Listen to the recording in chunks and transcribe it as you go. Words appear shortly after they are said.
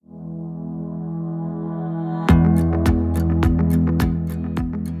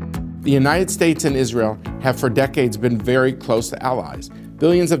The United States and Israel have for decades been very close allies.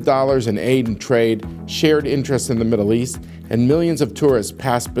 Billions of dollars in aid and trade, shared interests in the Middle East, and millions of tourists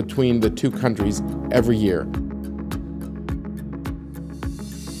pass between the two countries every year.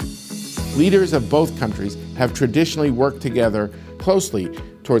 Leaders of both countries have traditionally worked together closely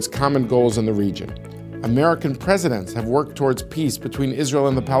towards common goals in the region. American presidents have worked towards peace between Israel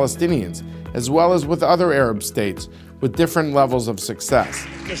and the Palestinians, as well as with other Arab states, with different levels of success.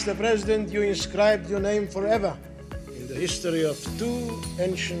 Mr. President, you inscribed your name forever in the history of two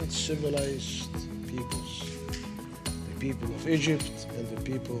ancient civilized peoples, the people of Egypt and the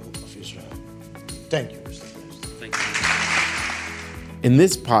people of Israel. Thank you, Mr. President. Thank you. In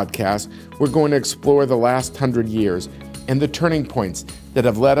this podcast, we're going to explore the last 100 years and the turning points that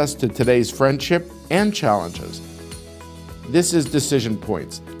have led us to today's friendship and challenges. This is Decision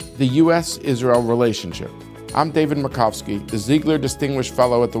Points, the U.S.-Israel relationship. I'm David Makovsky, the Ziegler Distinguished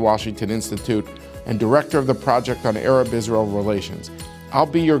Fellow at the Washington Institute and Director of the Project on Arab-Israel Relations. I'll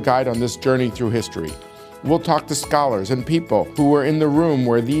be your guide on this journey through history. We'll talk to scholars and people who were in the room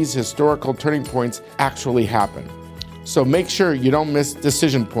where these historical turning points actually happened. So make sure you don't miss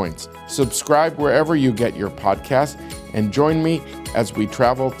Decision Points. Subscribe wherever you get your podcasts and join me as we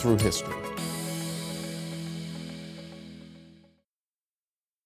travel through history.